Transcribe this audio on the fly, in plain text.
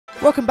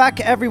Welcome back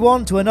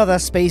everyone to another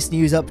space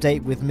news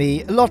update with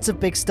me. Lots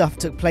of big stuff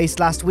took place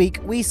last week.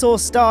 We saw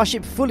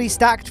Starship fully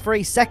stacked for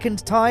a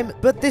second time,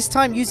 but this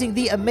time using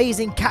the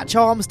amazing catch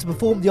arms to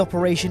perform the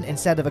operation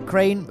instead of a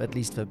crane, at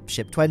least for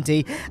Ship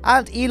 20.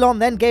 And Elon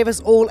then gave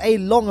us all a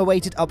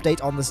long-awaited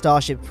update on the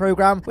Starship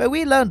program, where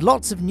we learned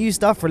lots of new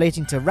stuff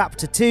relating to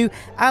Raptor 2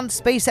 and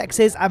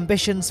SpaceX's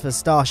ambitions for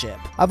Starship.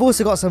 I've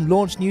also got some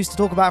launch news to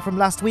talk about from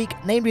last week,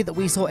 namely that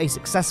we saw a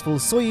successful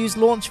Soyuz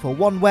launch for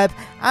OneWeb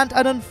and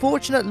an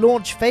unfortunate launch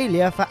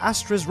failure for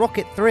Astra's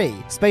Rocket 3.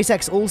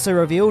 SpaceX also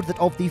revealed that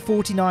of the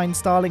 49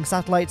 Starlink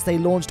satellites they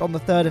launched on the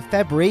 3rd of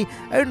February,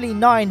 only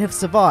 9 have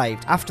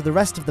survived, after the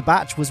rest of the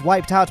batch was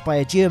wiped out by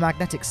a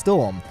geomagnetic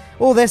storm.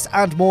 All this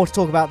and more to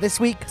talk about this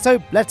week,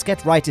 so let's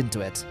get right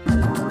into it.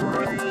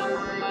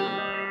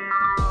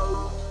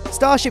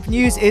 Starship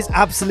news is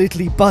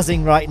absolutely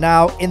buzzing right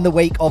now in the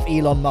wake of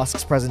Elon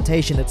Musk's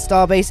presentation at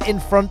Starbase in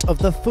front of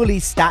the fully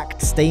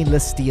stacked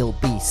stainless steel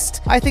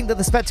beast. I think that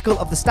the spectacle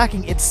of the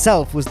stacking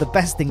itself was the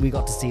best thing we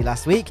got to see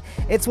last week.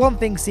 It's one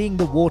thing seeing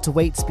the water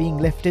weights being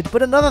lifted,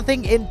 but another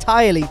thing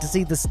entirely to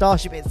see the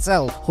Starship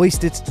itself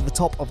hoisted to the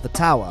top of the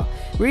tower.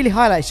 Really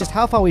highlights just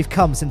how far we've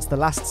come since the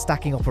last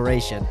stacking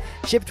operation.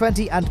 Ship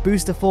 20 and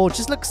Booster 4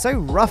 just look so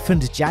rough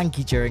and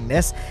janky during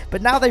this,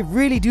 but now they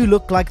really do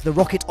look like the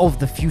rocket of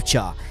the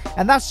future.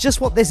 And that's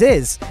just what this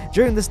is.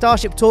 During the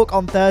Starship talk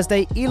on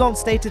Thursday, Elon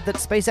stated that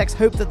SpaceX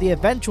hoped that the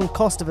eventual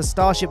cost of a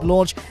Starship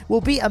launch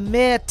will be a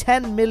mere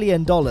 $10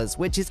 million,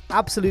 which is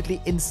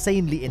absolutely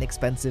insanely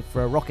inexpensive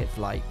for a rocket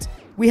flight.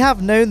 We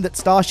have known that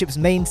Starship's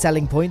main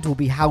selling point will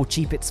be how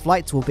cheap its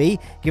flights will be,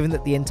 given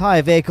that the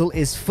entire vehicle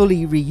is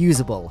fully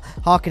reusable.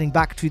 Harkening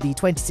back to the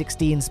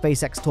 2016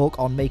 SpaceX talk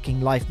on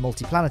making life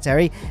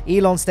multiplanetary,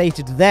 Elon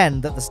stated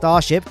then that the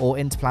Starship, or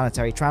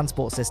Interplanetary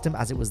Transport System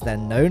as it was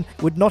then known,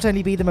 would not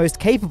only be the most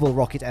capable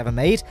rocket ever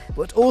made,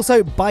 but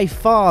also by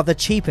far the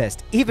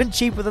cheapest, even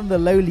cheaper than the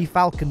lowly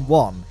Falcon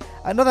 1.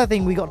 Another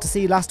thing we got to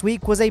see last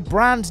week was a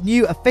brand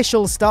new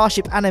official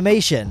Starship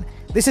animation.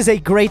 This is a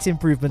great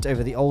improvement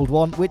over the old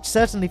one, which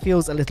certainly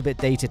feels a little bit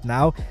dated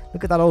now.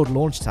 Look at that old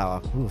launch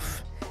tower.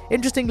 Oof.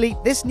 Interestingly,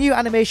 this new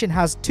animation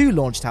has 2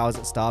 launch towers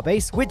at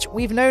Starbase, which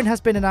we've known has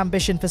been an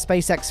ambition for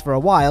SpaceX for a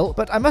while,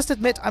 but I must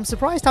admit I'm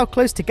surprised how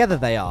close together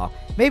they are.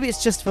 Maybe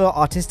it's just for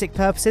artistic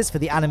purposes for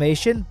the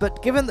animation,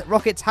 but given that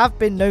rockets have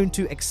been known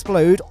to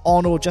explode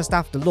on or just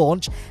after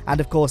launch, and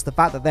of course the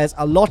fact that there's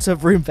a lot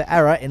of room for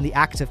error in the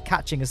act of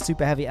catching a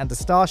Super Heavy and a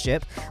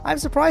Starship, I'm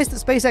surprised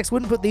that SpaceX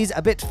wouldn't put these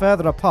a bit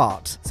further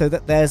apart, so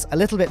that there's a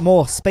little bit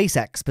more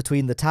SpaceX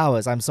between the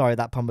towers. I'm sorry,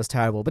 that pun was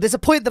terrible, but it's a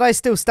point that I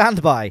still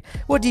stand by.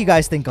 What do you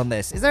guys think on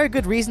this? Is there a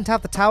good reason to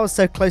have the towers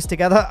so close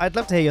together? I'd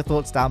love to hear your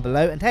thoughts down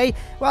below, and hey,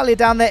 while you're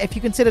down there, if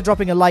you consider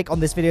dropping a like on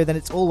this video, then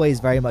it's always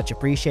very much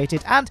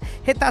appreciated, and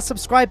hit that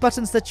subscribe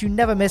button so that you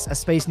never miss a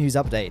space news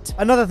update.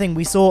 Another thing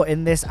we saw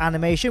in this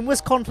animation was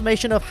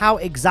confirmation of how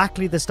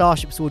exactly the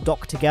Starships will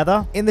dock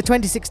together. In the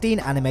 2016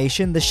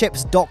 animation, the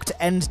ships docked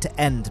end to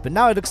end, but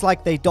now it looks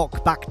like they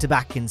dock back to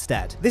back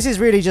instead. This is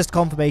really just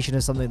confirmation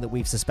of something that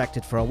we've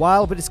suspected for a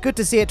while, but it's good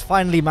to see it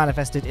finally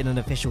manifested in an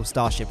official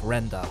Starship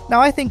render.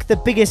 Now, I think the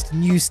biggest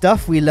new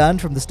stuff we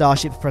learned from the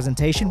Starship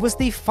presentation was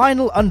the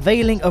final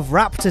unveiling of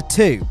Raptor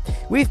 2.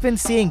 We've been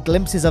seeing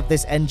glimpses of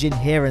this engine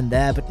here and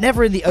there, but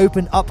never in the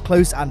open, up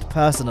close and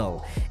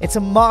personal. It's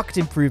a marked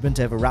improvement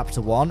over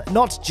Raptor 1,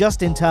 not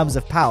just in terms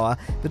of power,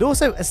 but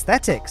also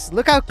aesthetics.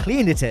 Look how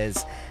clean it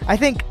is. I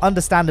think,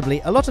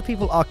 understandably, a lot of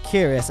people are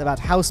curious about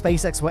how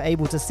SpaceX were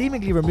able to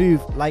seemingly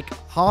remove, like,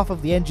 half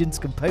of the engine's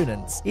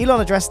components.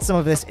 Elon addressed some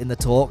of this in the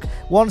talk.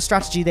 One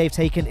strategy they've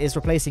taken is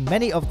replacing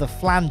many of the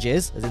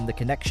flanges, as in the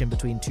connection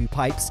between 2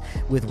 pipes,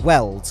 with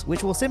welds,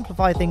 which will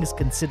simplify things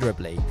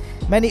considerably.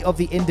 Many of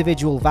the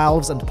individual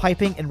valves and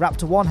piping in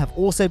Raptor 1 have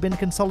also been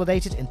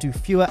consolidated into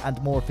fewer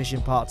and more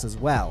efficient parts as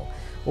well.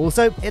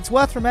 Also, it's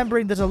worth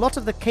remembering that a lot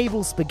of the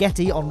cable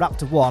spaghetti on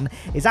Raptor 1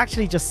 is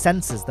actually just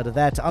sensors that are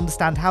there to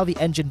understand how the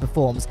engine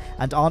performs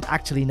and aren't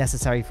actually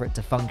necessary for it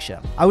to function.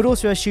 I would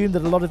also assume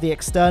that a lot of the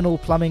external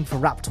plumbing for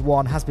Raptor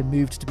 1 has been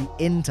moved to be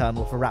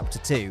internal for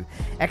Raptor 2.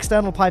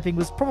 External piping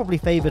was probably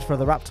favoured for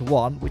the Raptor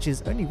 1, which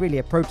is only really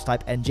a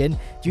prototype engine,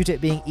 due to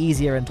it being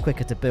easier and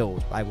quicker to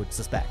build, I would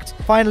suspect.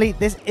 Finally,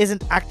 this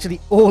isn't actually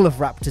all of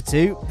Raptor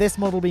 2. This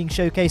model being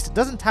showcased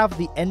doesn't have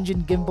the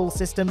engine gimbal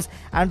systems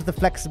and the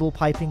flexible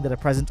piping that are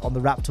present on the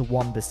Raptor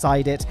 1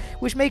 beside it,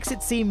 which makes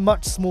it seem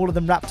much smaller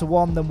than Raptor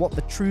 1 than what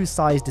the true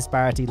size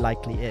disparity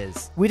likely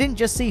is. We didn't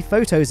just see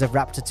photos of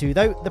Raptor 2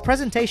 though, the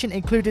presentation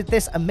included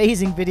this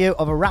amazing video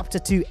of a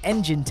Raptor 2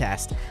 engine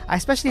test. I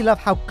especially love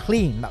how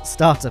clean that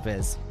startup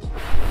is.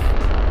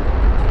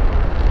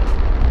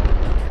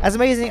 As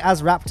amazing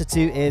as Raptor 2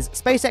 is,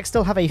 SpaceX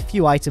still have a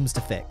few items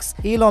to fix.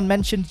 Elon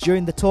mentioned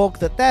during the talk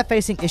that they're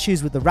facing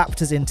issues with the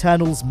Raptor's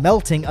internals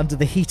melting under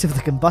the heat of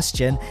the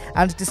combustion,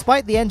 and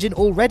despite the engine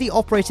already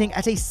operating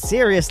at a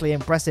seriously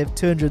impressive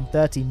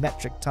 230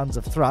 metric tons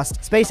of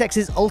thrust,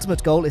 SpaceX's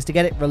ultimate goal is to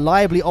get it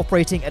reliably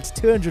operating at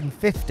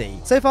 250.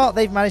 So far,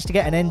 they've managed to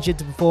get an engine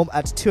to perform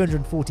at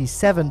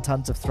 247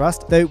 tons of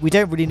thrust, though we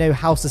don't really know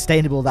how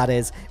sustainable that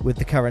is with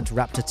the current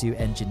Raptor 2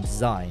 engine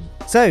design.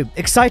 So,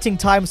 exciting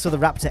times for the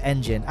Raptor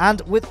engine,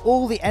 and with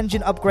all the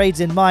engine upgrades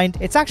in mind,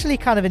 it's actually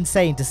kind of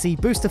insane to see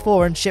Booster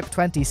 4 and Ship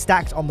 20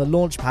 stacked on the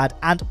launch pad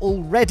and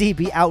already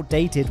be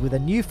outdated with a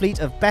new fleet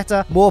of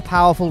better, more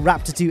powerful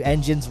Raptor 2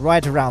 engines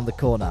right around the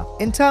corner.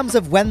 In terms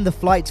of when the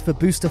flight for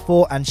Booster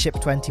 4 and Ship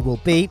 20 will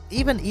be,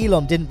 even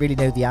Elon didn't really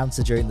know the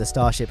answer during the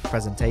Starship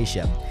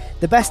presentation.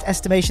 The best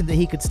estimation that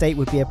he could state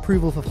would be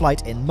approval for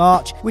flight in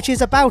March, which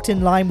is about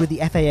in line with the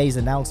FAA's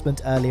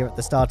announcement earlier at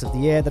the start of the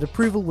year that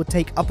approval would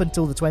take up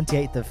until the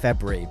 28th of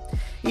February.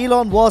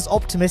 Elon was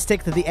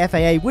optimistic that the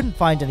FAA wouldn't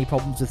find any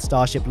problems with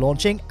Starship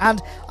launching,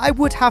 and I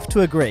would have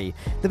to agree.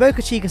 The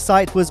Boca Chica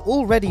site was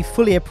already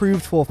fully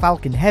approved for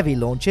Falcon Heavy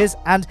launches,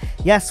 and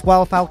yes,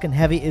 while Falcon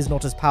Heavy is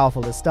not as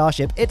powerful as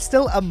Starship, it's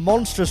still a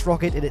monstrous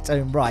rocket in its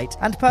own right,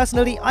 and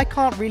personally, I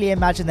can't really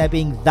imagine there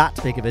being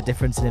that big of a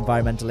difference in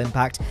environmental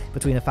impact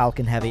between a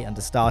Falcon Heavy and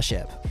a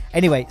Starship.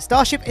 Anyway,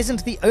 Starship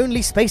isn't the only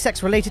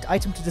SpaceX-related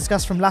item to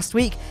discuss from last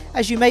week.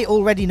 As you may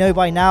already know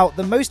by now,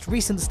 the most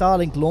recent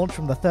Starlink launch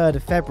from the 3rd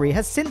of February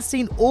has since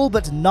seen all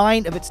but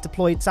 9 of its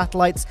deployed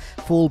satellites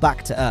fall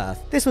back to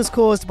Earth. This was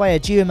caused by a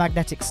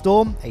geomagnetic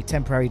storm, a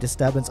temporary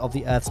disturbance of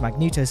the Earth's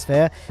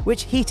magnetosphere,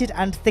 which heated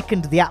and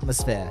thickened the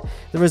atmosphere.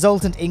 The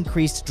resultant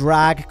increased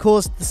drag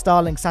caused the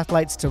Starlink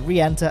satellites to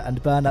re-enter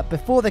and burn up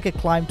before they could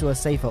climb to a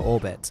safer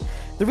orbit.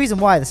 The reason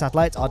why the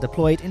satellites are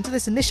deployed into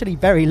this initially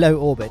very low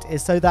orbit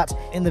is so that,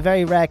 in the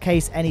very rare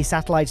case any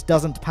satellite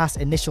doesn't pass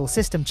initial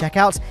system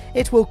checkout,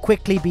 it will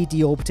quickly be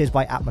deorbited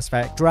by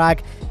atmospheric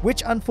drag,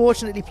 which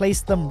unfortunately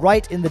placed them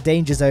right in the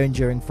danger zone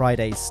during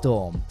Friday's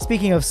storm.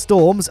 Speaking of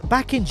storms,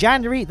 back in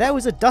January there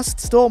was a dust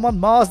storm on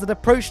Mars that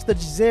approached the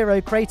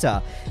Jezero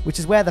crater, which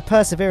is where the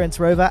Perseverance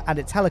rover and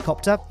its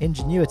helicopter,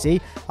 Ingenuity,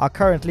 are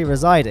currently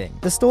residing.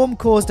 The storm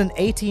caused an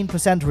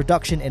 18%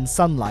 reduction in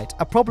sunlight,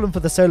 a problem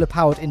for the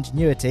solar-powered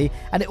Ingenuity,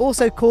 and it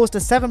also caused a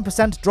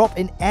 7% drop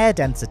in air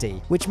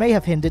density, which may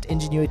have hindered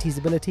Ingenuity's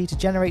ability to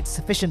generate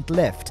sufficient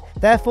lift.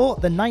 Therefore,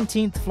 the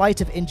 19th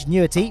flight of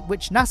Ingenuity,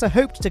 which NASA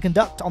hoped to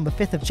conduct on the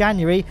 5th of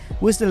January,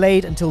 was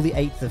delayed until the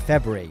 8th of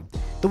February.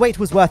 The wait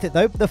was worth it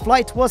though. The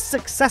flight was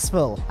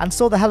successful and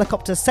saw the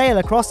helicopter sail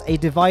across a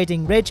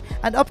dividing ridge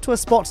and up to a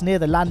spot near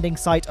the landing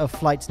site of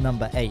flight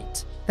number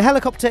 8. The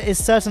helicopter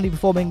is certainly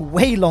performing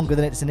way longer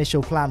than its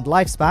initial planned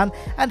lifespan,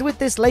 and with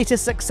this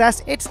latest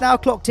success, it's now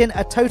clocked in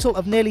a total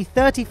of nearly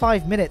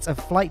 35 minutes of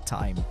flight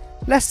time.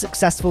 Less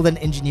successful than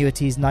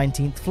Ingenuity's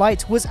 19th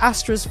flight was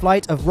Astra's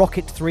flight of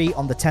Rocket 3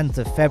 on the 10th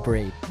of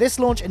February. This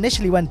launch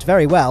initially went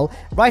very well,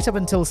 right up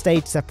until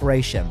stage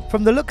separation.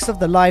 From the looks of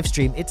the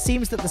livestream, it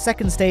seems that the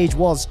second stage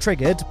was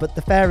triggered, but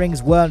the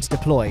fairings weren't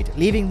deployed,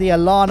 leaving the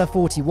Alana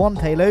 41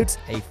 payload,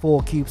 a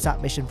 4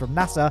 CubeSat mission from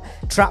NASA,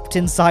 trapped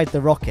inside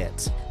the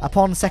rocket.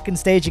 Upon second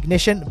stage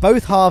ignition,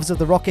 both halves of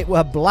the rocket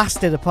were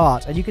blasted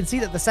apart, and you can see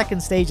that the second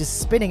stage is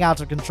spinning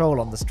out of control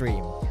on the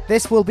stream.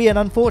 This will be an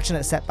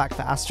unfortunate setback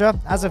for Astra.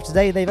 As of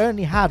today, they've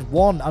only had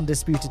one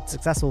undisputed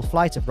successful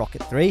flight of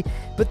Rocket 3,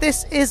 but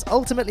this is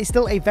ultimately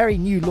still a very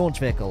new launch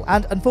vehicle,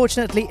 and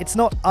unfortunately it's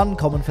not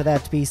uncommon for there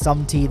to be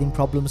some teething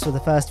problems for the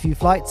first few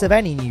flights of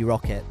any new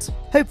rocket.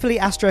 Hopefully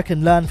Astra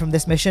can learn from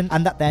this mission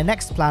and that their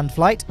next planned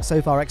flight,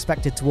 so far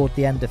expected toward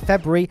the end of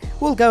February,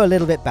 will go a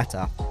little bit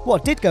better.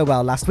 What did go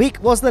well last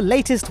week was the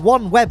latest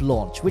OneWeb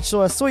launch, which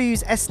saw a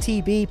Soyuz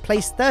STB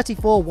place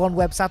 34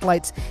 OneWeb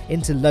satellites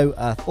into low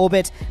Earth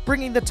orbit,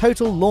 bringing the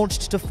total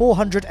launched to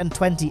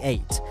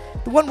 428.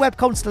 The OneWeb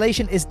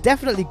constellation is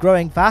definitely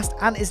growing fast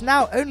and is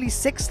now only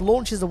 6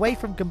 launches away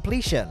from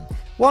completion.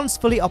 Once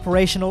fully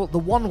operational, the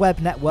OneWeb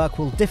network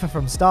will differ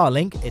from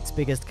Starlink, its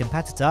biggest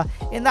competitor,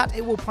 in that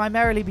it will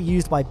primarily be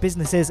used by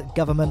businesses,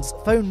 governments,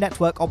 phone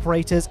network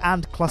operators,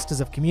 and clusters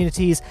of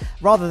communities,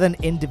 rather than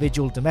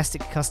individual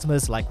domestic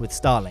customers like with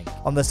Starlink.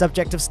 On the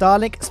subject of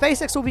Starlink,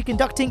 SpaceX will be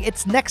conducting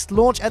its next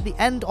launch at the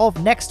end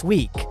of next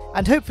week,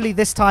 and hopefully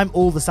this time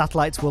all the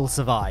satellites will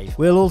survive.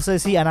 We'll also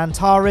see an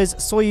Antares,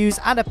 Soyuz,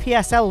 and a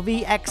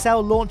PSLV XL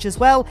launch as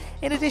well,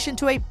 in addition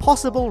to a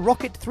possible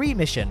Rocket 3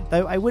 mission,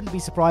 though I wouldn't be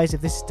surprised if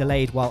this is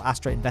delayed while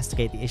Astra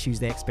investigate the issues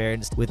they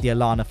experienced with the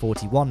Alana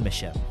 41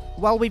 mission.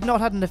 While we've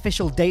not had an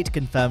official date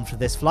confirmed for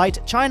this flight,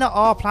 China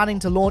are planning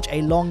to launch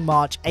a Long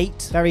March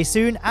 8 very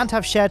soon and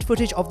have shared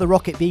footage of the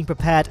rocket being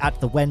prepared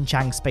at the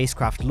Wenchang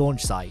spacecraft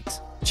launch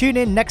site. Tune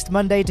in next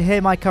Monday to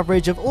hear my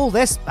coverage of all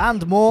this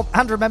and more,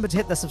 and remember to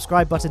hit the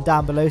subscribe button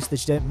down below so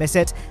that you don't miss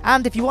it.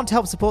 And if you want to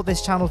help support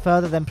this channel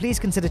further, then please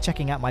consider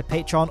checking out my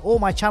Patreon or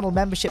my channel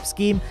membership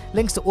scheme,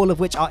 links to all of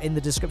which are in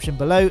the description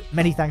below.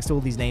 Many thanks to all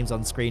these names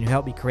on screen who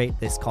help me create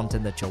this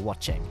content that you're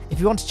watching. If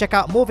you want to check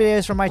out more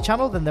videos from my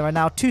channel, then there are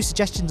now 2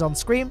 suggestions on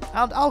screen,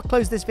 and I'll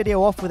close this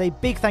video off with a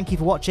big thank you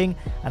for watching,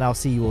 and I'll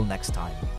see you all next time.